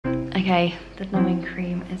Okay, the numbing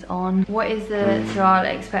cream is on. What is the, so I'll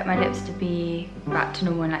expect my lips to be back to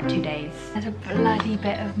normal in like 2 days. There's a bloody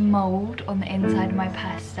bit of mould on the inside of my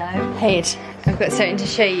pesto. Paige, I've got something to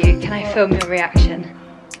show you. Can I film your reaction?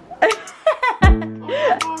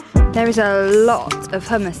 There is a lot of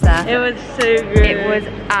hummus there. It was so good. It was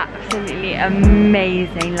absolutely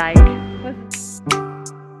amazing. Like,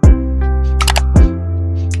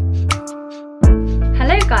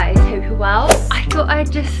 hello guys, hope you're well. I thought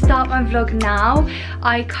I'd just start my vlog now.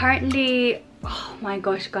 I currently, oh my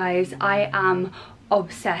gosh guys, I am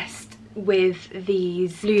obsessed with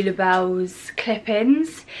these Lulabells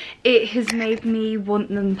clip-ins. It has made me want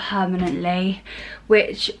them permanently,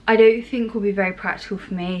 which I don't think will be very practical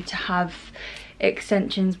for me to have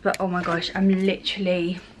extensions, but oh my gosh, I'm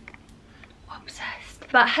literally obsessed.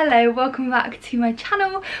 But hello, welcome back to my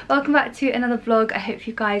channel, welcome back to another vlog. I hope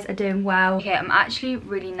you guys are doing well. Okay, I'm actually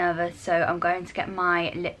really nervous, so I'm going to get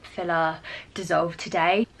my lip filler dissolved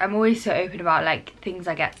today. I'm always so open about like things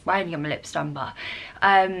I get, well, I only get my lips done, but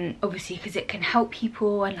obviously because it can help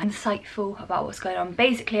people and insightful about what's going on.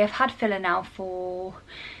 Basically, I've had filler now for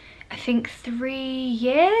I think 3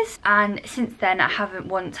 years, and since then I haven't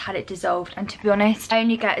once had it dissolved, and to be honest I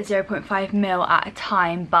only get a 0.5ml at a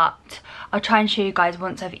time, but I'll try and show you guys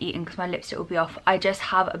once I've eaten because my lipstick will be off. I just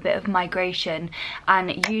have a bit of migration,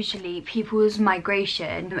 and usually people's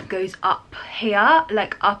migration goes up here,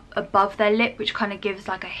 like up above their lip, which kind of gives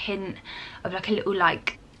like a hint of like a little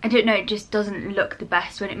like, I don't know, it just doesn't look the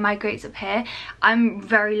best when it migrates up here. I'm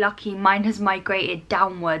very lucky, mine has migrated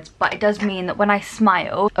downwards, but it does mean that when I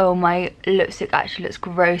smile, oh, my lipstick actually looks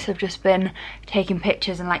gross. I've just been taking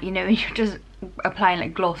pictures and like, you know, you're just applying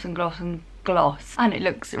like gloss and gloss and gloss, and it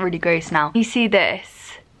looks really gross now. You see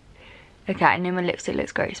this? Okay, I know my lipstick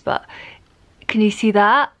looks gross, but can you see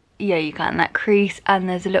that? Yeah, you can, that crease, and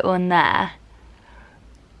there's a little one there.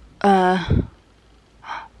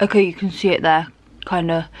 Okay, you can see it there.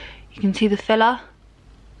 Kind of, you can see the filler,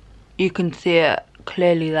 you can see it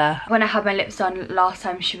clearly there. When I had my lips done last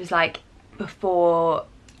time, she was like, before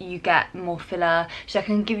you get more filler, so I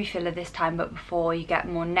can give you filler this time, but before you get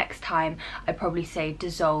more next time, I'd probably say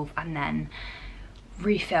dissolve and then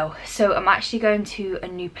refill. So I'm actually going to a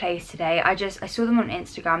new place today. I saw them on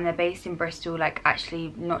Instagram. They're based in Bristol, like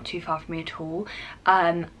actually not too far from me at all,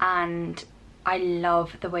 and I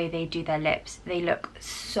love the way they do their lips. They look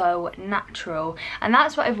so natural, and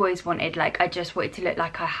that's what I've always wanted. Like, I just wanted to look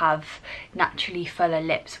like I have naturally fuller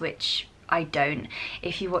lips, which I don't.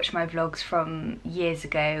 If you watch my vlogs from years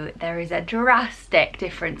ago, there is a drastic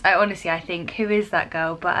difference. I think, who is that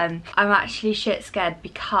girl? But I'm actually shit scared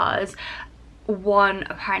because 1,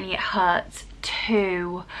 apparently it hurts,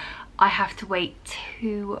 2, I have to wait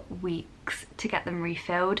 2 weeks to get them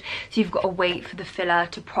refilled, so you've got to wait for the filler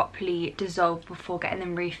to properly dissolve before getting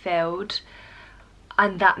them refilled,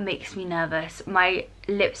 and that makes me nervous. My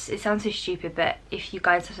lips, it sounds so stupid, but if you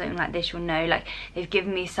guys have something like this, you'll know, like, they've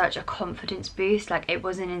given me such a confidence boost. Like, it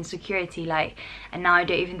was an insecurity, like, and now I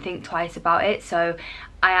don't even think twice about it. So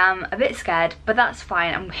I am a bit scared, but that's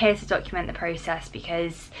fine. I'm here to document the process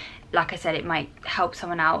because, like I said, it might help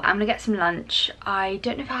someone out. I'm gonna get some lunch. I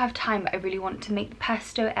don't know if I have time, but I really want to make the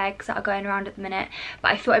pesto eggs that are going around at the minute,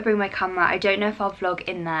 but I thought I'd bring my camera. I don't know if I'll vlog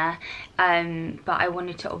in there, but I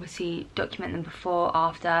wanted to obviously document them before,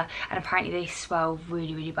 after, and apparently they swell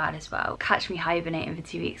really, really bad as well. Catch me hibernating for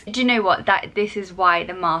 2 weeks. Do you know what? This is why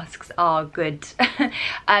the masks are good.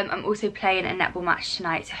 I'm also playing a netball match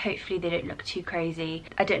tonight, so hopefully they don't look too crazy.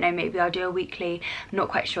 I don't know, maybe I'll do a weekly. I'm not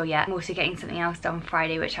quite sure yet. I'm also getting something else done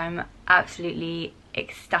Friday, which I'm absolutely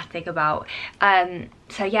ecstatic about.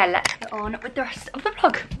 So yeah, let's get on with the rest of the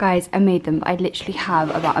vlog. Guys, I made them, but I literally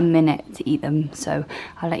have about a minute to eat them, so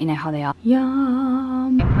I'll let you know how they are.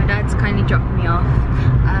 Yum! My dad's kindly dropped me off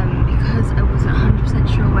because I wasn't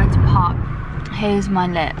 100% sure where to park. Here's my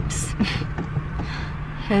lips.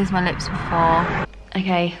 Here's my lips before.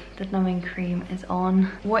 Okay, the numbing cream is on.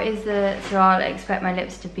 What is the, so I'll expect my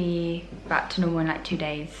lips to be back to normal in like 2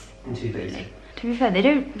 days. In 2 days. Really. To be fair,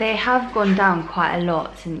 they have gone down quite a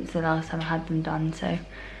lot since the last time I had them done, so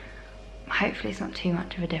hopefully it's not too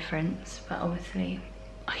much of a difference, but obviously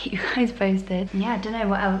I'll keep you guys posted. Yeah, I don't know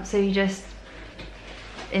what else, so you just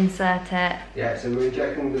insert it. Yeah, so we're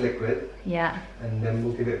injecting the liquid. Yeah. And then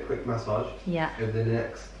we'll give it a quick massage. Yeah. Over the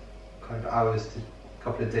next kind of hours to a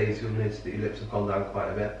couple of days, you'll notice that your lips have gone down quite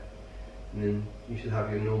a bit, and then you should have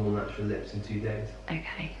your normal natural lips in 2 days.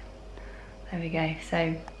 Okay, there we go.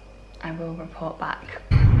 So I will report back.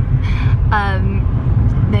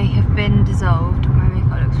 They have been dissolved. My makeup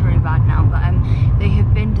god, it looks really bad now, but they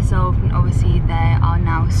have been dissolved and obviously they are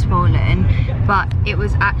now swollen, but it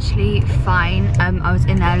was actually fine. I was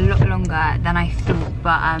in there a lot longer than I thought,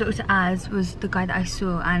 but Dr. Az was the guy that I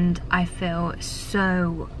saw, and I feel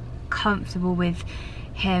so comfortable with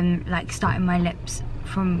him, like starting my lips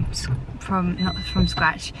from not from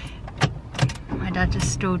scratch. My dad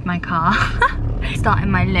just stalled my car. Starting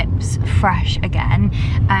my lips fresh again,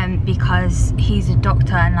 because he's a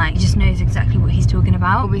doctor and like he just knows exactly what he's talking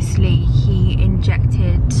about. Obviously he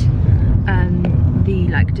injected the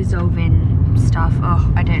like dissolving stuff,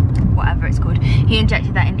 whatever it's called, he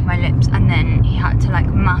injected that into my lips, and then he had to like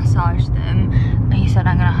massage them. He said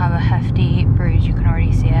I'm gonna have a hefty bruise, you can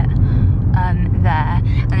already see it there,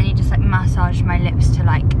 and then he just like massaged my lips to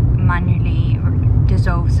like manually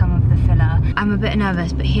dissolve some of the filler. I'm a bit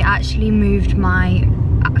nervous, but he actually moved my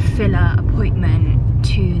filler appointment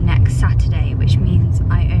to next Saturday, which means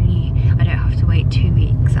I don't have to wait 2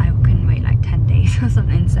 weeks. I can wait like 10 days or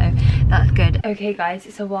something, so that's good. Okay guys,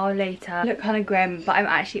 it's a while later. Look kind of grim, but I'm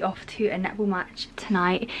actually off to a netball match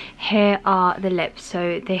tonight. Here are the lips.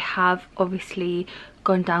 So they have obviously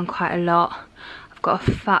gone down quite a lot. I've got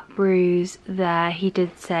a fat bruise there. He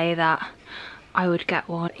did say that I would get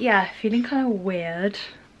one. Yeah, feeling kind of weird.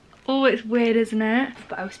 Oh, it's weird, isn't it?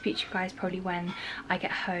 But I'll speak to you guys probably when I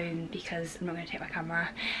get home, because I'm not going to take my camera.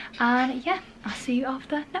 And yeah, I'll see you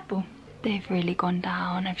after netball. They've really gone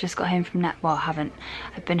down. I've just got home from netball. Well, I haven't.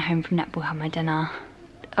 I've been home from netball, had my dinner.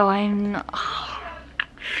 Oh, I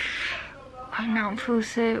now feel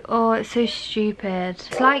so, it's so stupid.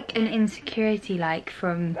 It's like an insecurity like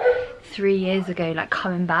from 3 years ago, like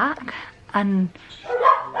coming back. And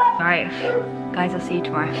alright, guys, I'll see you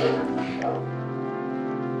tomorrow.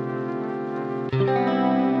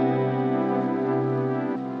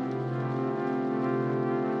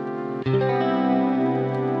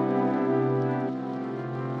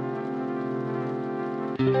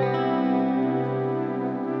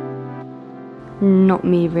 Not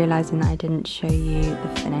me realising that I didn't show you the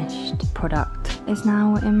finished product is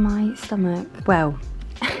now in my stomach. Well,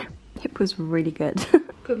 it was really good.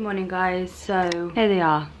 Good morning guys, so here they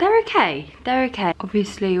are. They're okay, they're okay.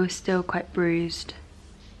 Obviously we're still quite bruised.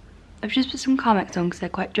 I've just put some Carmex on because they're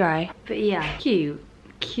quite dry. But yeah, cute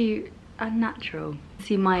and natural.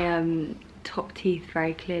 See my top teeth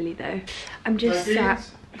very clearly though. I'm just sat.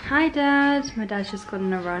 Hi Dad, my dad's just gone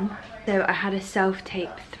on a run. So I had a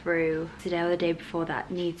self-tape through today or the day before that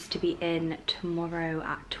needs to be in tomorrow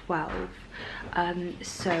at 12.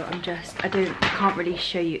 So I can't really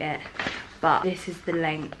show you it, but this is the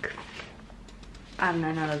length and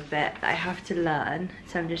another bit that I have to learn.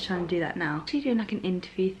 So I'm just trying to do that now. Actually doing like an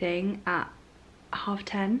interview thing at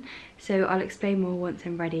 10:30, so I'll explain more once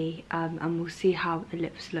I'm ready, and we'll see how the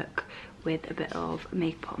lips look with a bit of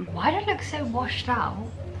makeup on. Why do I look so washed out?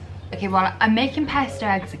 Okay, well, I'm making pesto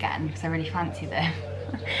eggs again because I really fancy them.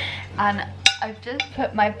 And I've just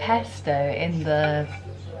put my pesto in the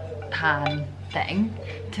pan thing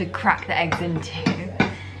to crack the eggs into.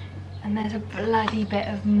 And there's a bloody bit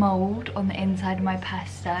of mould on the inside of my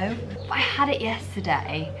pesto. I had it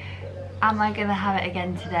yesterday. Am I gonna have it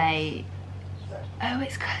again today? Oh,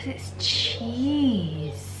 it's because it's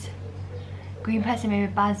cheese. Green pesto made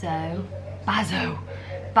with basil,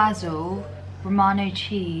 Romano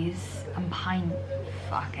cheese, and pine.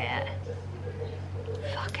 Fuck it.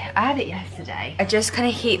 I had it yesterday. I just kind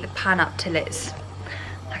of heat the pan up till it's,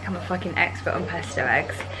 like I'm a fucking expert on pesto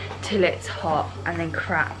eggs, till it's hot, and then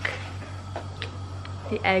crack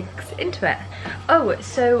the eggs into it. Oh,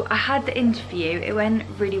 so I had the interview, it went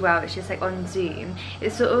really well. It's just like on Zoom.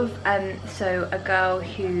 It's sort of so a girl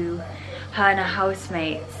who, her and her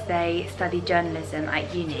housemates, they studied journalism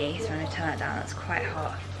at uni. So I'm gonna turn that down, that's quite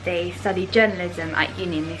hot. They studied journalism at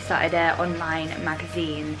uni and they started an online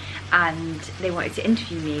magazine, and they wanted to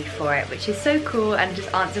interview me for it, which is so cool, and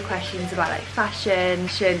just answer questions about like fashion,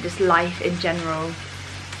 just life in general,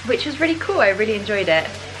 which was really cool. I really enjoyed it.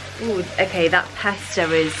 Ooh, okay, that pesto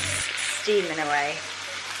is steaming away.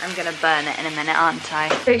 I'm gonna burn it in a minute, aren't I?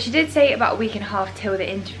 So she did say about a week and a half till the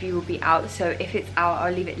interview will be out, so if it's out,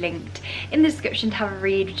 I'll leave it linked in the description to have a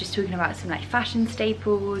read, just talking about some like fashion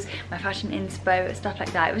staples, my fashion inspo, stuff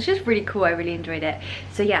like that. It was just really cool, I really enjoyed it.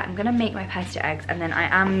 So yeah, I'm gonna make my pesto eggs, and then I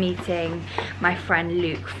am meeting my friend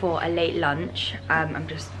Luke for a late lunch. I'm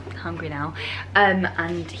just hungry now,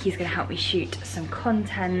 and he's gonna help me shoot some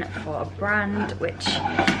content for a brand, which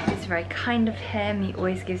is very kind of him. He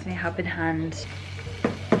always gives me a helping hand.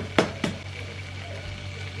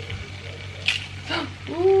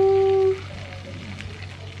 Ooh.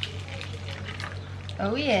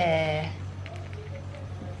 Oh yeah.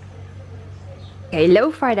 Okay,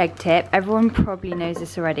 little fried egg tip. Everyone probably knows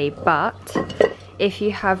this already, but if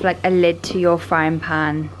you have like a lid to your frying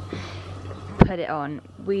pan, put it on.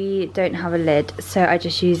 We don't have a lid, so I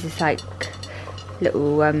just use this like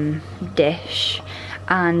little dish,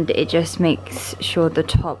 and it just makes sure the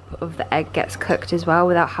top of the egg gets cooked as well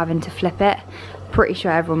without having to flip it. Pretty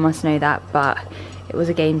sure everyone must know that, but it was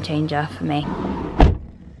a game changer for me.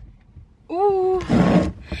 Ooh,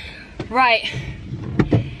 right.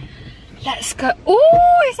 Let's go.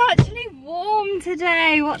 Oh, it's actually warm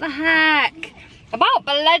today. What the heck? About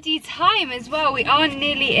bloody time as well. We are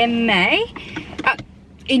nearly in May.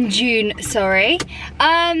 In June, sorry.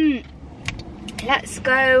 Let's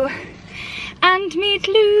go and meet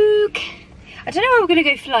Luke. I don't know where we're gonna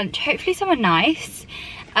go for lunch. Hopefully somewhere nice.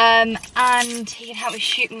 And he can help me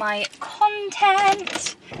shoot my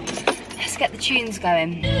content. Let's get the tunes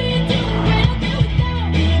going.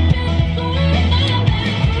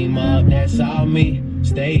 That's all me.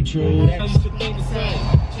 Stay true.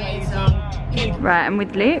 Right, I'm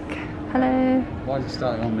with Luke. Hello. Why is it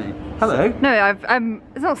starting on me? Hello. No,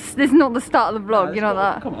 this is not the start of the vlog. You know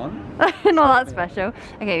that. Come on. Not that special.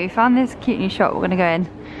 Okay, we found this cute new shop. We're gonna go in,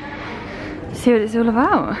 see what it's all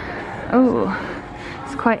about. Oh,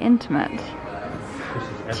 it's quite intimate.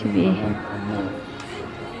 TV.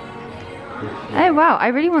 Oh wow, I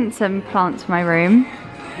really want some plants for my room.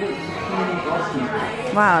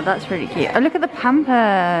 Wow, that's really cute. Oh, look at the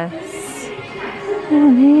Pampers.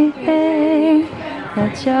 Anything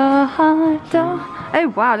that your heart don't. Oh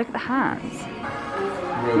wow, look at the hats.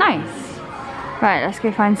 Nice. Right, let's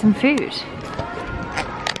go find some food.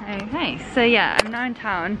 Okay, so yeah, I'm now in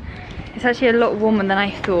town. It's actually a lot warmer than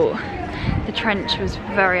I thought. The trench was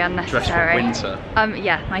very unnecessary. Dress for winter.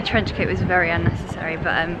 Yeah, my trench coat was very unnecessary,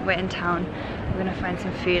 but we're in town. We're gonna find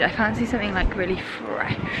some food. I fancy something like really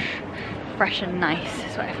fresh and nice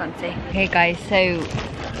is what I fancy. Okay guys, so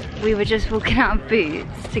we were just walking out of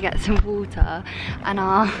Boots to get some water, and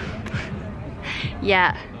our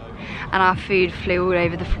food flew all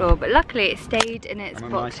over the floor, but luckily it stayed in its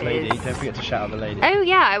boxes. Nice lady. Don't forget to shout out the lady. Oh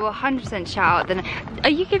yeah, I will 100% shout out the. Are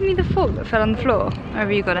you giving me the fork that fell on the floor? Or have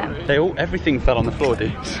you got it? Everything fell on the floor,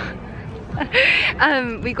 dude.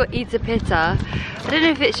 We got Ita Pitta. I don't know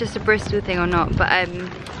if it's just a Bristol thing or not, but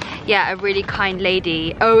yeah, a really kind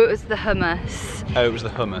lady. Oh, it was the hummus. Oh, it was the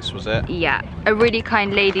hummus, was it? Yeah, a really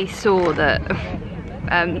kind lady saw that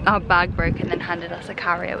our bag broke and then handed us a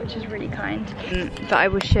carrier, which is really kind. But I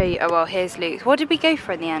will show you. Oh well, here's Luke's. What did we go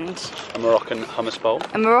for in the end? A Moroccan hummus bowl.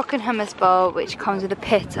 A Moroccan hummus bowl, which comes with a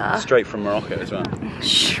pitta. Straight from Morocco as well.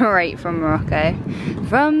 Straight from Morocco.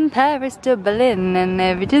 From Paris to Berlin and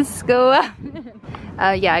every disco.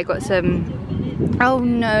 Yeah, I got some. Oh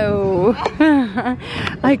no.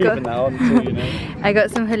 I got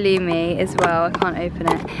some halloumi as well. I can't open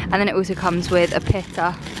it. And then it also comes with a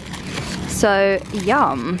pitta. So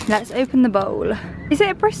yum. Let's open the bowl. Is it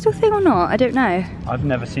a Bristol thing or not? I don't know. I've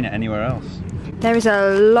never seen it anywhere else. There is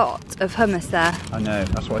a lot of hummus there. I know,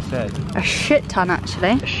 that's what I said. A shit ton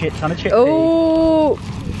actually. A shit ton of chickpeas. Oh!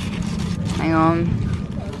 Hang on.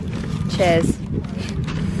 Cheers.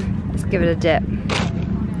 Let's give it a dip.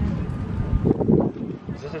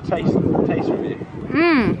 Is this a taste review?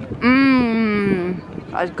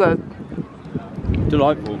 That's good.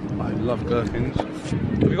 Delightful. I love gherkins.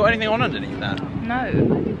 Have you got anything on underneath that? No.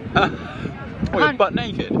 What, you're butt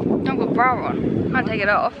naked? I've got bra on. Can't take it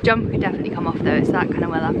off. Jumper could definitely come off though, it's that kind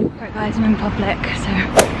of weather. Right guys, I'm in public, so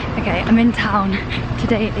okay, I'm in town.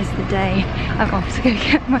 Today is the day. I'm off to go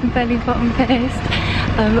get my belly button pierced.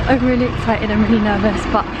 I'm really excited, I'm really nervous,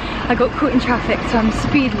 but I got caught in traffic, so I'm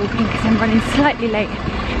speed walking because I'm running slightly late.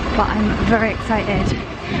 But I'm very excited.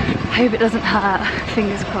 I hope it doesn't hurt,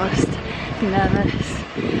 fingers crossed. I'm nervous.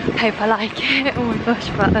 I hope I like it, oh my gosh,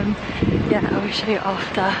 but yeah, I will show you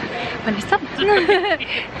after when it's done.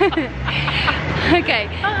 Okay,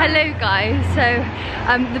 hello guys. So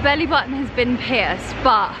the belly button has been pierced,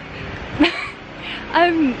 but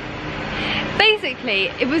basically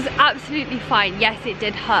it was absolutely fine. Yes, it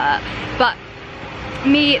did hurt, but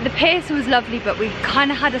the piercer was lovely, but we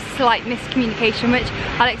kind of had a slight miscommunication, which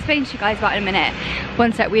I'll explain to you guys about in a minute.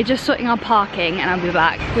 One sec, we're just sorting our parking and I'll be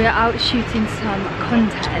back. We're out shooting some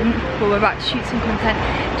content. Well, we're about to shoot some content,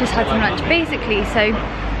 just had some lunch basically, so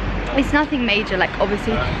it's nothing major. Like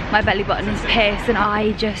obviously my belly button is pierced, and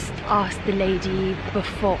I just asked the lady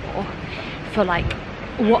before for like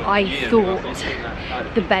what I thought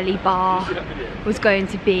the belly bar was going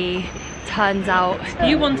to be turns out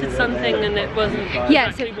you wanted something and it wasn't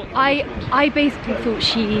exactly what I basically thought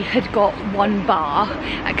she had got one bar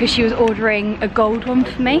because she was ordering a gold one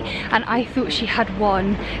for me, and I thought she had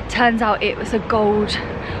one. Turns out it was a gold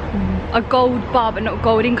bar but not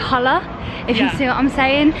gold in colour, if you see what I'm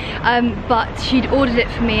saying. But she'd ordered it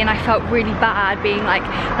for me and I felt really bad being like,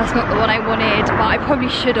 that's not the one I wanted, but I probably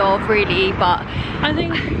should have really. But I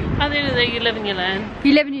think at the end of the day, you live and you learn.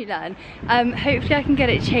 You live and you learn. Hopefully I can get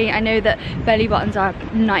it changed. I know that belly buttons are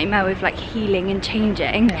a nightmare with like healing and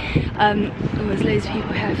changing. There's loads of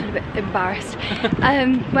people here, I feel a bit embarrassed.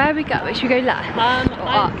 Where are we going? Should we go left or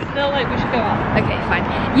up? I feel like we should go up. Okay, fine.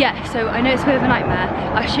 Yeah, so I know it's a bit of a nightmare.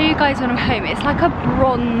 I'll show you guys when I'm home. It's like a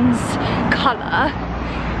bronze colour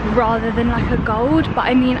rather than like a gold, but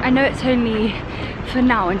I mean, I know it's only for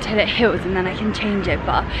now until it heals and then I can change it,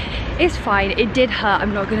 but it's fine. It did hurt,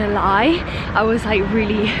 I'm not gonna lie. I was like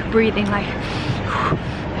really breathing like that.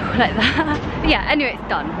 But yeah, anyway, it's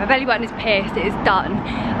done. My belly button is pierced, it is done.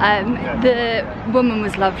 The woman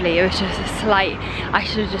was lovely. It was just a slight, I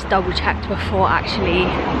should have just double checked before actually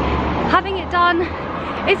having it done.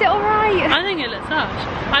 Is it alright? I think it looks harsh.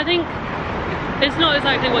 I think it's not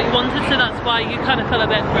exactly what you wanted, so that's why you kind of feel a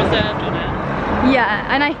bit reserved on it. Yeah,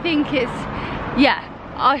 and I think it's, yeah,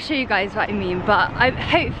 I'll show you guys what I mean, but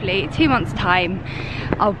hopefully 2 months time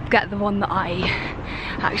I'll get the one that I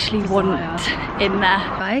actually want in there.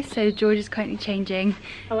 Guys, so George is currently changing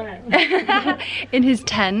in his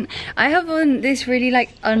tent. I have on this really like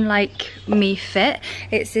unlike me fit.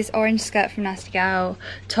 It's this orange skirt from Nasty Gal,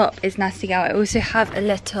 top is Nasty Gal. I also have a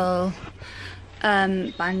little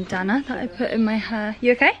bandana that I put in my hair.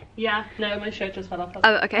 You okay? Yeah, no, my shirt just fell off.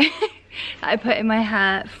 Oh, okay. That I put in my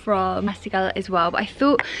hair from Nasty Gal as well. But I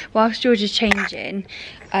thought whilst George is changing,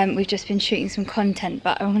 we've just been shooting some content,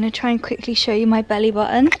 but I'm going to try and quickly show you my belly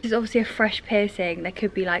button. This is obviously a fresh piercing. There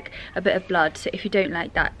could be like a bit of blood, so if you don't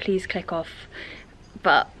like that, please click off.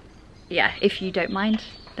 But yeah, if you don't mind,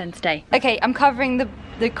 then stay. Okay, I'm covering the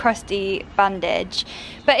crusty bandage,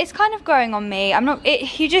 but it's kind of growing on me.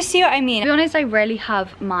 You just see what I mean. To be honest, I rarely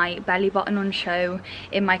have my belly button on show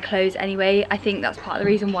in my clothes anyway. I think that's part of the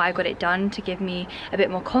reason why I got it done, to give me a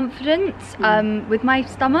bit more confidence with my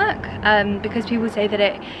stomach, because people say that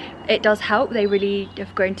it does help. They really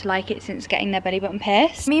have grown to like it since getting their belly button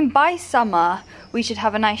pierced. I mean, by summer we should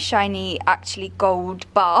have a nice shiny actually gold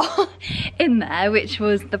bar in there, which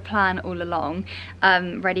was the plan all along.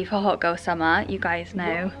 Ready for hot girl summer. You guys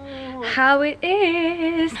know how it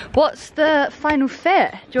is. What's the final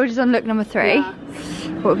fit? George is on look number 3. Yeah.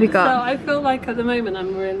 What have we got? So I feel like at the moment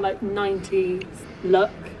I'm wearing like 90s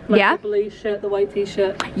look. Like yeah, the blue shirt, the white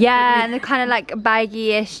t-shirt. Yeah, and the kind of like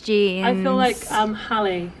baggy-ish jeans. I feel like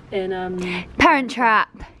Hallie in Parent Trap.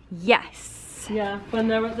 Yes. Yeah, when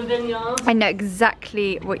they're at the vineyard. I know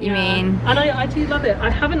exactly what you mean. And I do love it. I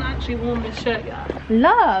haven't actually worn this shirt yet.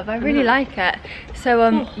 Love, I really like it.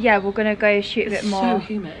 So yeah, we're gonna go shoot a bit more. It's so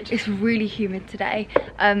humid. It's really humid today.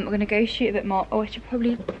 We're gonna go shoot a bit more. Oh, I should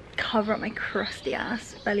probably cover up my crusty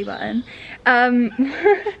ass belly button.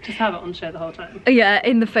 Just have it on show the whole time. Yeah,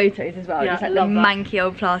 in the photos as well. Yeah, just like the manky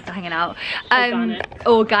old plaster hanging out.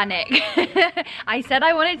 Organic. I said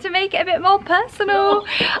I wanted to make it a bit more personal.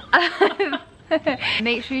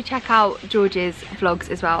 Make sure you check out George's vlogs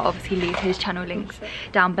as well. Obviously leave his channel links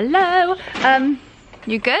down below.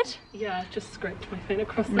 You good? Yeah, just scraped my thing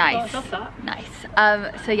across the nice. Love that. Nice.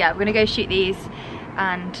 So yeah, we're gonna go shoot these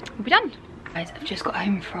and we'll be done. Guys, I've just got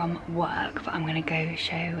home from work, but I'm gonna go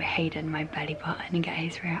show Hayden my belly button and get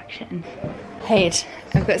his reaction. Hayden,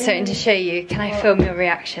 I've got something to show you. Can I film your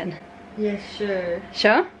reaction? Yes, sure.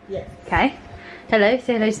 Sure? Yes. Okay. Hello,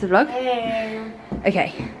 say hello to the vlog. Hey.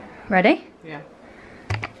 Okay, ready? Yeah.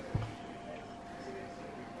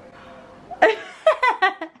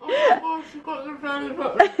 Oh, she got your belly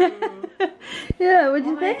button. Yeah, what do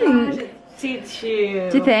you think? Gosh, it suits you.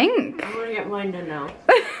 Do you think? I'm gonna get mine done now.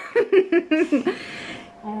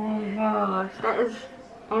 Oh my gosh,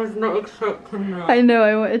 I was not expecting that. I know,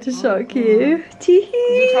 I wanted to shock you. Did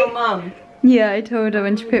you tell Mum? Yeah, I told her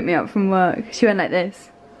when she picked me up from work. She went like this.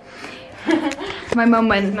 My mum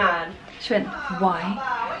went mad. She went,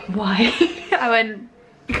 why? Why? I went,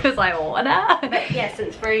 because I wanna. But yes,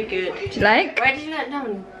 it's very good. Do you like? Where did you get it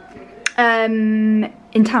done?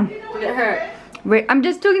 In town. Did it hurt? I'm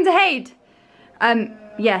just talking to Hayden.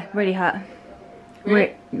 Yeah, really hurt.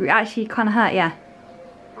 Really? Actually kind of hurt, yeah.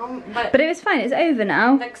 But it was fine, it's over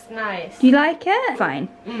now. It looks nice. Do you like it? Fine.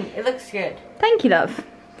 It looks good. Thank you, love.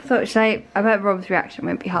 I bet Rob's reaction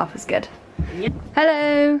won't be half as good. Yeah.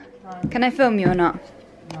 Hello. Can I film you or not?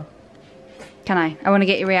 No. Can I? I want to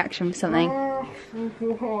get your reaction for something. I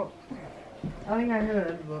think I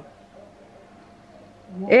heard, but...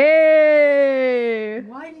 Ew!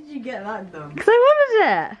 Why did you get that though? Because I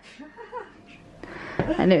wanted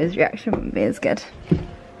it. I knew his reaction wouldn't be as good.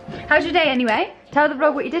 How's your day anyway? Tell the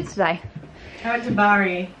vlog what you did today. I went to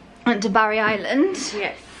Barry. Went to Barry Island.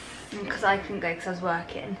 Yes. Because I couldn't go because I was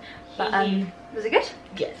working. But was it good?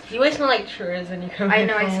 Yes. You always smell like churros when you come I home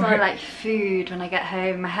know, I from smell work. like food when I get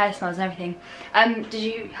home. My hair smells and everything. Did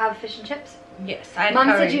you have fish and chips? Yes. I had Mum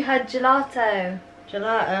curry. said you had gelato.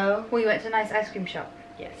 Gelato. Well, you went to a nice ice cream shop.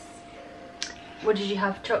 Yes. What did you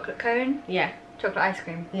have? Chocolate cone? Yeah. Chocolate ice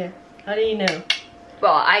cream? Yeah. How do you know?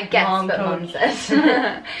 Well, I guess, Mom but told Mum me. says.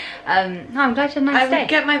 No, I'm glad you had a nice I day. would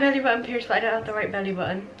get my belly button pierced, but I don't have the right belly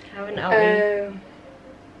button. I have an outie.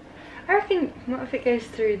 I reckon, what if it goes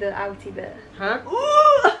through the outie bit? Huh?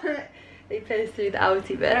 They pierce through the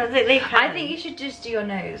outie bit. I don't think they can. I think you should just do your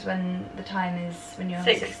nose when the time is, when you're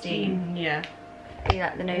 16. Yeah. Be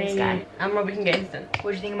like the nose guy. And Robbie can get instant.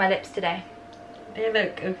 What do you think of my lips today? They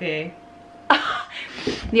look okay.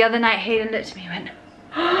 The other night Hayden looked at me and went,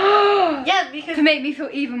 Yeah, because... to make me feel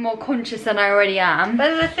even more conscious than I already am.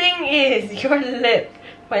 But the thing is, your lip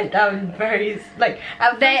went down very... Like,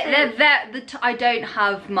 at first I don't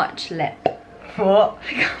have much lip. What?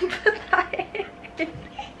 I can't put that in.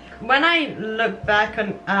 When I look back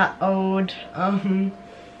at old,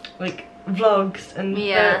 like, vlogs and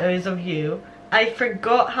photos of you, I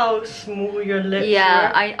forgot how small your lips were.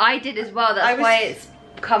 Yeah, I did as well. That's why it's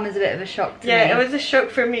come as a bit of a shock to me. Yeah, it was a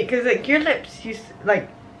shock for me because like your lips used like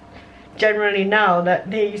generally now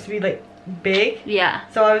that they used to be like big. Yeah.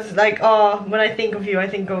 So I was like, oh, when I think of you, I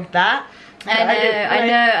think of that.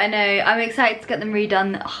 I know. I'm excited to get them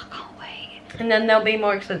redone. Oh, I can't wait. And then they'll be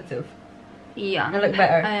more expensive. Yeah. They look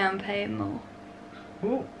better. I am paying more.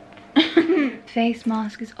 Ooh. Face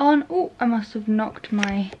mask is on. Oh, I must have knocked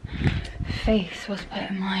my face whilst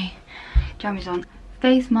putting my jammies on.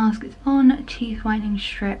 Face mask is on, teeth whitening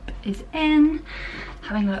strip is in.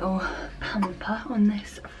 Having a little pamper on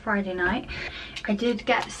this Friday night. I did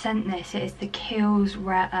get sent this. It is the Kiehl's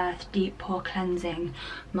Rare Earth Deep Pore Cleansing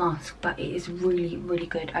Mask, but it is really, really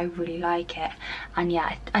good. I really like it. And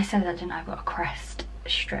yeah, I said that, didn't I? I've got a crest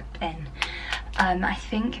strip in. I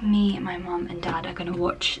think me, my mum and dad are going to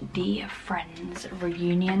watch the Friends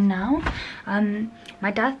reunion now. My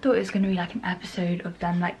dad thought it was going to be like an episode of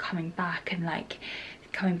them like coming back like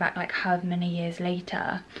however many years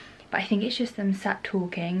later, but I think it's just them sat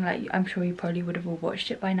talking. Like, I'm sure you probably would have all watched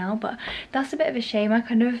it by now, but that's a bit of a shame. I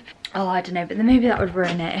kind of, I don't know, but then maybe that would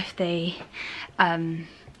ruin it if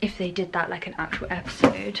they did that like an actual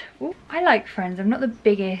episode. Ooh, I like Friends. I'm not the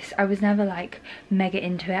biggest, I was never like mega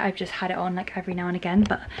into it. I've just had it on like every now and again,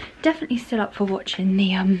 but definitely still up for watching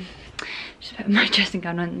the just put my dressing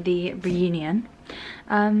gown on, the reunion.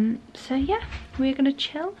 So yeah, we're gonna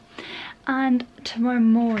chill, and tomorrow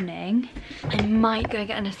morning I might go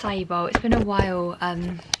get an acai bowl. It's been a while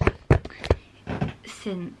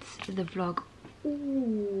since the vlog.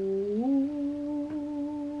 Ooh.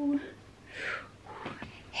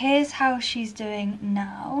 Here's how she's doing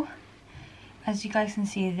now. As you guys can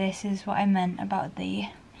see, this is what I meant about the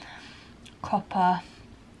copper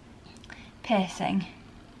piercing.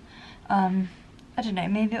 I don't know,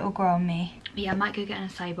 maybe it'll grow on me. But yeah, I might go get an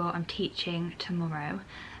acai bowl. I'm teaching tomorrow,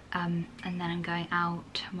 and then I'm going out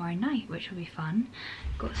tomorrow night, which will be fun.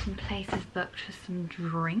 Got some places booked for some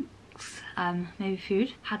drinks, maybe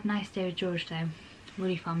food. Had a nice day with George though,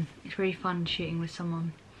 really fun. It's really fun shooting with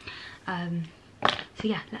someone. So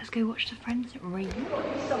yeah, let's go watch the Friends reunion.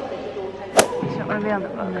 It's not going to be on the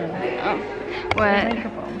vlog.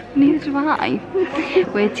 Neither do I.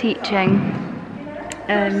 We're teaching.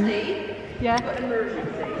 Yeah.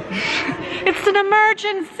 It's an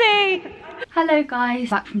emergency! Hello guys,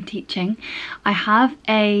 back from teaching. I have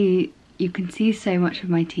you can see so much of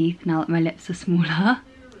my teeth now that my lips are smaller.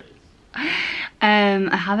 I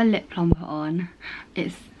have a lip plumper on.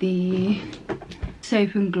 It's the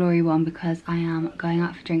Soap and Glory one because I am going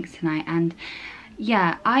out for drinks tonight, and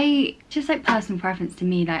yeah, I just like personal preference to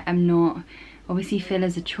me, like I'm not, obviously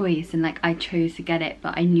filler's a choice and like I chose to get it,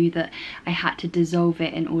 but I knew that I had to dissolve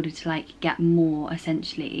it in order to like get more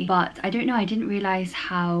essentially. But I don't know, I didn't realise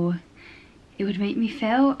how it would make me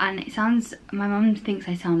feel, and it sounds, my mum thinks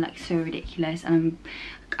I sound like so ridiculous, and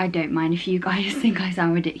I don't mind if you guys think I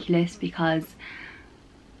sound ridiculous because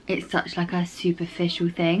it's such like a superficial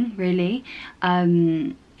thing really,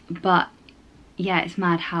 but yeah, it's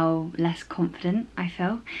mad how less confident I feel.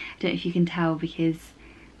 I don't know if you can tell because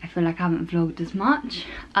I feel like I haven't vlogged as much,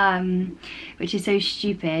 which is so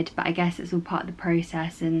stupid, but I guess it's all part of the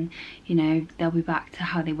process, and you know, they'll be back to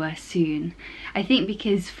how they were soon. I think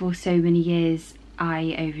because for so many years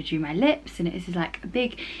I overdrew my lips, and this is like a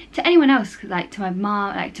big, to anyone else, like to my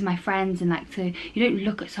mom, like to my friends, and like to, you don't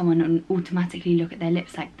look at someone and automatically look at their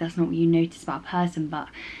lips, like that's not what you notice about a person. But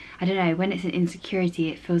I don't know, when it's an insecurity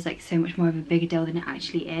it feels like so much more of a bigger deal than it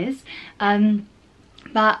actually is.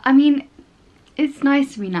 But I mean, it's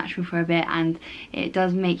nice to be natural for a bit, and it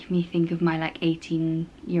does make me think of my like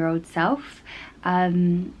 18-year-old self.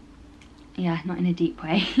 Yeah, not in a deep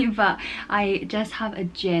way, but I just have a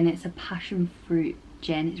gin. It's a passion fruit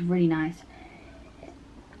gin. It's really nice.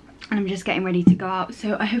 And I'm just getting ready to go out.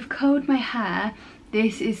 So I have curled my hair.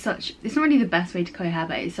 This is such, it's not really the best way to curl your hair,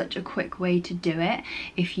 but it's such a quick way to do it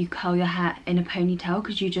if you curl your hair in a ponytail,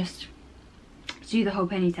 because you just do the whole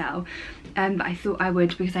ponytail. But I thought I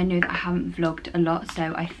would, because I know that I haven't vlogged a lot,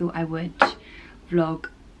 so I thought I would vlog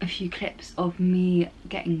a few clips of me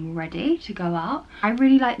getting ready to go out. I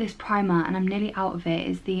really like this primer, and I'm nearly out of it.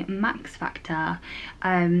 It's the Max Factor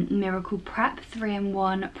Miracle Prep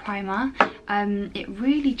 3-in-1 primer. It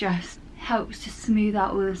really just helps to smooth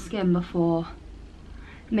out all the skin before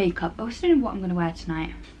makeup. I still don't know what I'm going to wear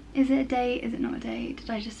tonight. Is it a date? Is it not a date? Did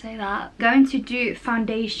I just say that? Going to do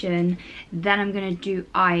foundation, then I'm going to do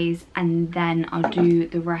eyes, and then I'll do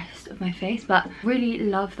the rest of my face. But really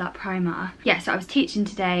love that primer. Yeah, so I was teaching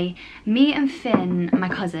today. Me and Finn, my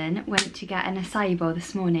cousin, went to get an acai bowl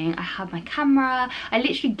this morning. I had my camera. I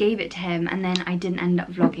literally gave it to him, and then I didn't end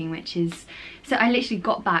up vlogging, which is... So I literally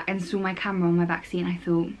got back and saw my camera on my back seat, and I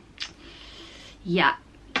thought, yeah,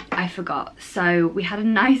 I forgot. So we had a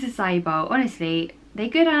nice acai bowl. Honestly, they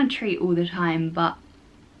go down a treat all the time, but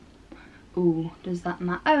ooh, does that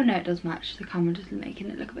match? Oh no, it does match. The camera just making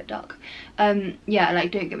it look a bit dark. Yeah, like,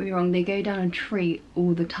 don't get me wrong, they go down a treat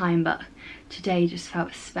all the time, but today just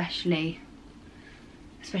felt especially,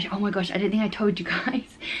 oh my gosh, I don't think I told you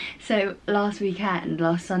guys. So last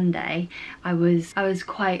Sunday, I was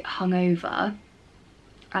quite hungover,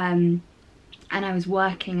 and I was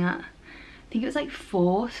working at, I think it was like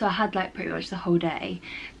 4, so I had like pretty much the whole day,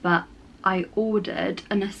 but I ordered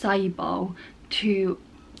an acai bowl to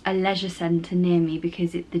a leisure centre near me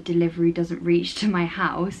because the delivery doesn't reach to my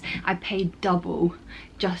house. I paid double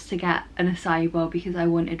just to get an acai bowl because I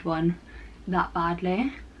wanted one that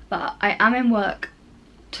badly. But I am in work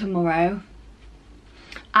tomorrow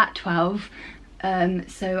at 12,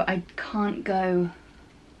 so I can't go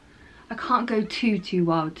too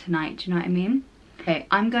wild tonight, do you know what I mean? Okay,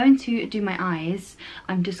 I'm going to do my eyes.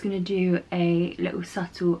 I'm just going to do a little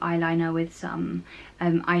subtle eyeliner with some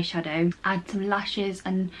eyeshadow, add some lashes,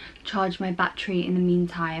 and charge my battery in the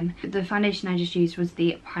meantime. The foundation I just used was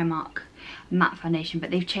the Primark matte foundation,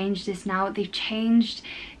 but they've changed this now. They've changed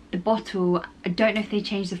the bottle. I don't know if they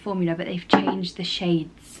changed the formula, but they've changed the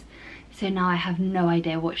shades. So now I have no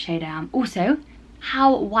idea what shade I am. Also,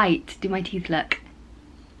 how white do my teeth look?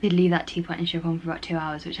 I did leave that tea point and show on for about 2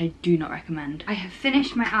 hours, which I do not recommend. I have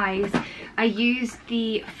finished my eyes. I used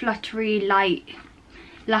the Fluttery Light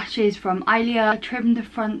lashes from Ilia. I trimmed the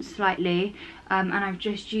front slightly, and I've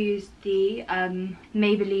just used the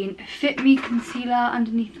Maybelline Fit Me concealer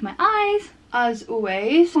underneath my eyes. As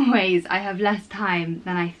always, I have less time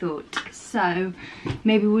than I thought, so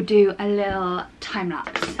maybe we'll do a little time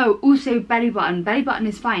lapse. Oh, also belly button. Belly button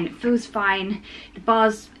is fine, it feels fine. The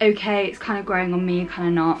bar's okay, it's kind of growing on me, kind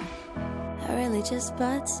of not. I really just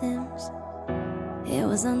bought Sims. It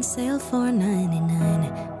was on sale for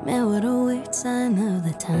 $99. Man, what a weird sign of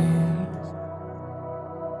the times.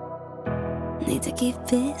 Need to keep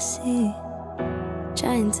busy,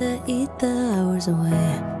 trying to eat the hours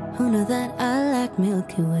away. Who knew that I like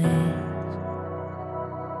Milky Way?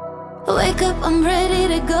 Wake up, I'm ready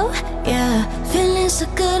to go, yeah. Feeling so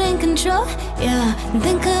good in control, yeah. And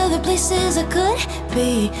think of the places I could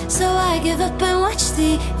be, so I give up and watch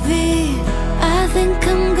TV. I think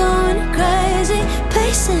I'm going crazy,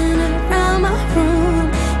 pacing around my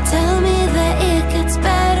room. Tell me that it gets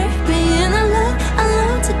better, being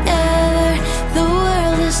alone together. The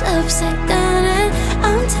world is upside down and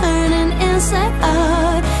I'm turning inside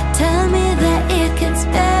out. Tell me that it gets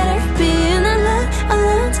better, being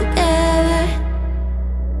alone together.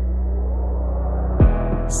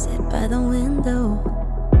 Sit by the window,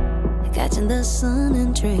 catching the sun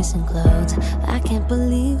and tracing clouds. I can't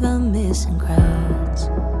believe I'm missing crowds.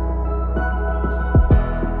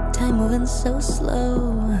 Time moving so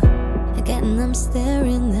slow, again I'm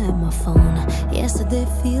staring at my phone. Yesterday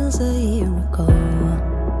feels a year ago.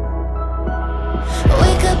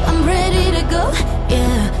 Wake up, I'm ready to go,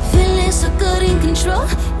 yeah. Feeling so good in control,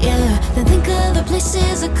 yeah. Then think of the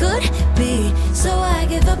places I could be, so I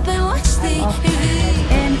give up and watch TV.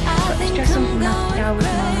 Got to dress up enough now with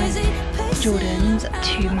my Jordans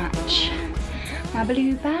to match my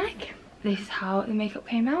blue bag. this is how the makeup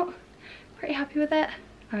came out. Pretty happy with it.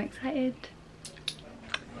 I'm excited.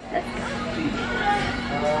 Let's go.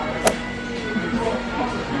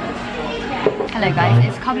 Hello guys,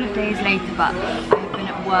 it's a couple of days later, but I've been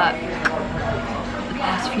at work the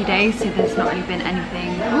past few days, so there's not really been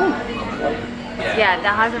anything. Ooh. Yeah,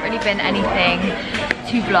 there hasn't really been anything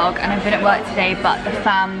to vlog, and I've been at work today, but the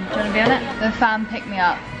fam, do you want to be on it? The fam picked me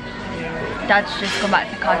up. Dad's just gone back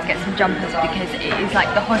to the car to get some jumpers because it is like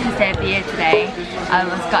the hottest day of the year today. I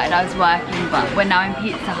was gutted I was working, but we're now in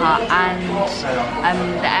Pizza Hut and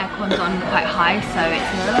the aircon's on quite high, so it's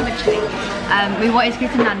a little bit chilly. We wanted to go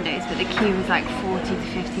to Nando's, but the queue was like 40 to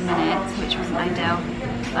 50 minutes, which wasn't ideal.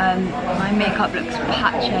 My makeup looks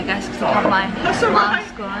patchy, I guess, because I have my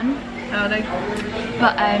mask on. Oh, no.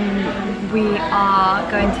 But we are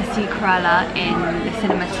going to see Cruella in the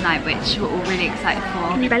cinema tonight, which we're all really excited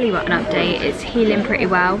for. Belly button update, it's healing pretty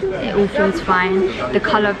well. It all feels fine. The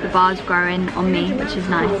colour of the bar's growing on me, which is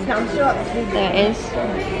nice. There it is.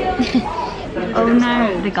 Oh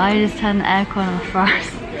no, the guy just turned the aircon off for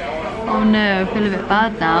us. Oh no, I feel a bit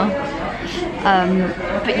bad now.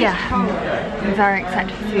 But yeah, I'm very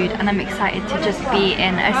excited for food, and I'm excited to just be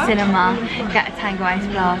in a cinema, get a Tango Ice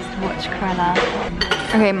Blast, watch Cruella.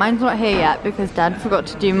 Okay, mine's not here yet because Dad forgot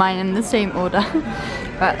to do mine in the same order.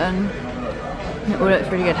 But it all looks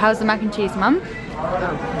really good. How's the mac and cheese, Mum?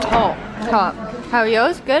 Hot. Hot. How are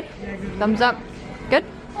yours? Good? Thumbs up? Good?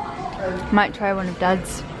 Might try one of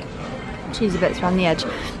Dad's cheesy bits around the edge.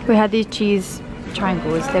 We had these cheese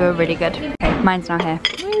triangles, they were really good. Okay, mine's now here.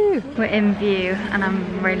 Woo! We're in view and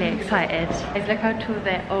I'm really excited. Guys, look how tall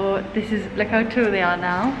they are. Look how tall they are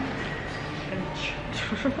now.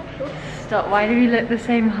 Stop, why do we look the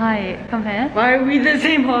same height? Come here. Why are we the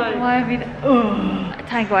same height? Why are we oh.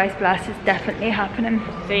 Tango Ice Blast is definitely happening.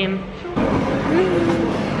 Same.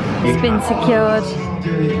 It's been secured.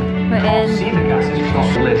 We're in.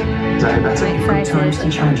 I'm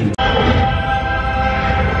excited.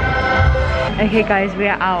 Okay guys, we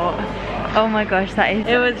are out. Oh my gosh,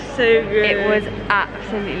 it was so good. It was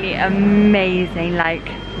absolutely amazing, like,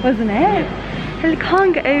 wasn't it? I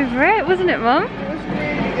can't get over it, wasn't it, Mum? It was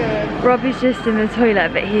really good. Robbie's just in the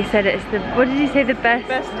toilet, but he said it's the, what did he say, the best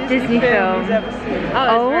Disney film he's ever seen.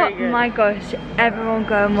 Oh my gosh, everyone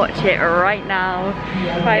go and watch it right now.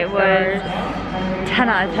 It was 10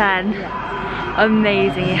 out of 10.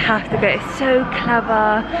 Amazing, you have to go. It's so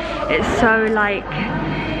clever, it's so like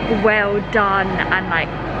well done, and like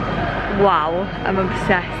wow, I'm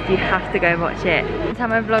obsessed. You have to go and watch it. Tell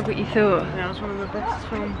my vlog what you thought. Yeah, it was one of the best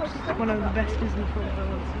films, one of the best Disney films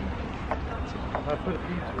I've ever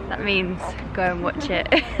seen. That means go and watch it.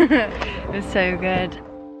 It was so good.